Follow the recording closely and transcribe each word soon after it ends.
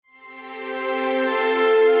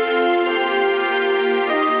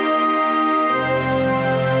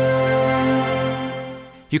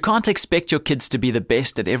You can't expect your kids to be the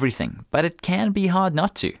best at everything, but it can be hard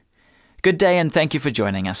not to. Good day and thank you for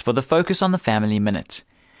joining us for the Focus on the Family Minute.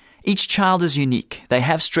 Each child is unique. They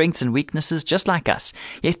have strengths and weaknesses just like us,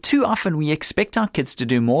 yet too often we expect our kids to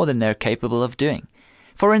do more than they're capable of doing.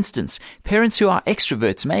 For instance, parents who are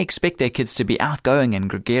extroverts may expect their kids to be outgoing and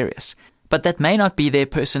gregarious, but that may not be their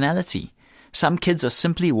personality. Some kids are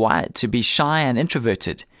simply wired to be shy and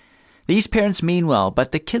introverted. These parents mean well,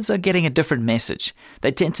 but the kids are getting a different message.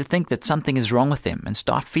 They tend to think that something is wrong with them and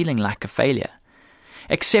start feeling like a failure.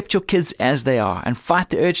 Accept your kids as they are and fight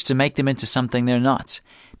the urge to make them into something they're not.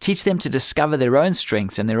 Teach them to discover their own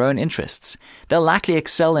strengths and their own interests. They'll likely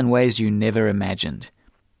excel in ways you never imagined.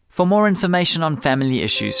 For more information on family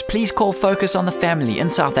issues, please call Focus on the Family in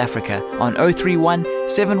South Africa on 031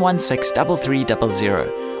 716 3300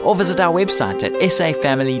 or visit our website at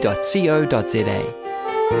safamily.co.za.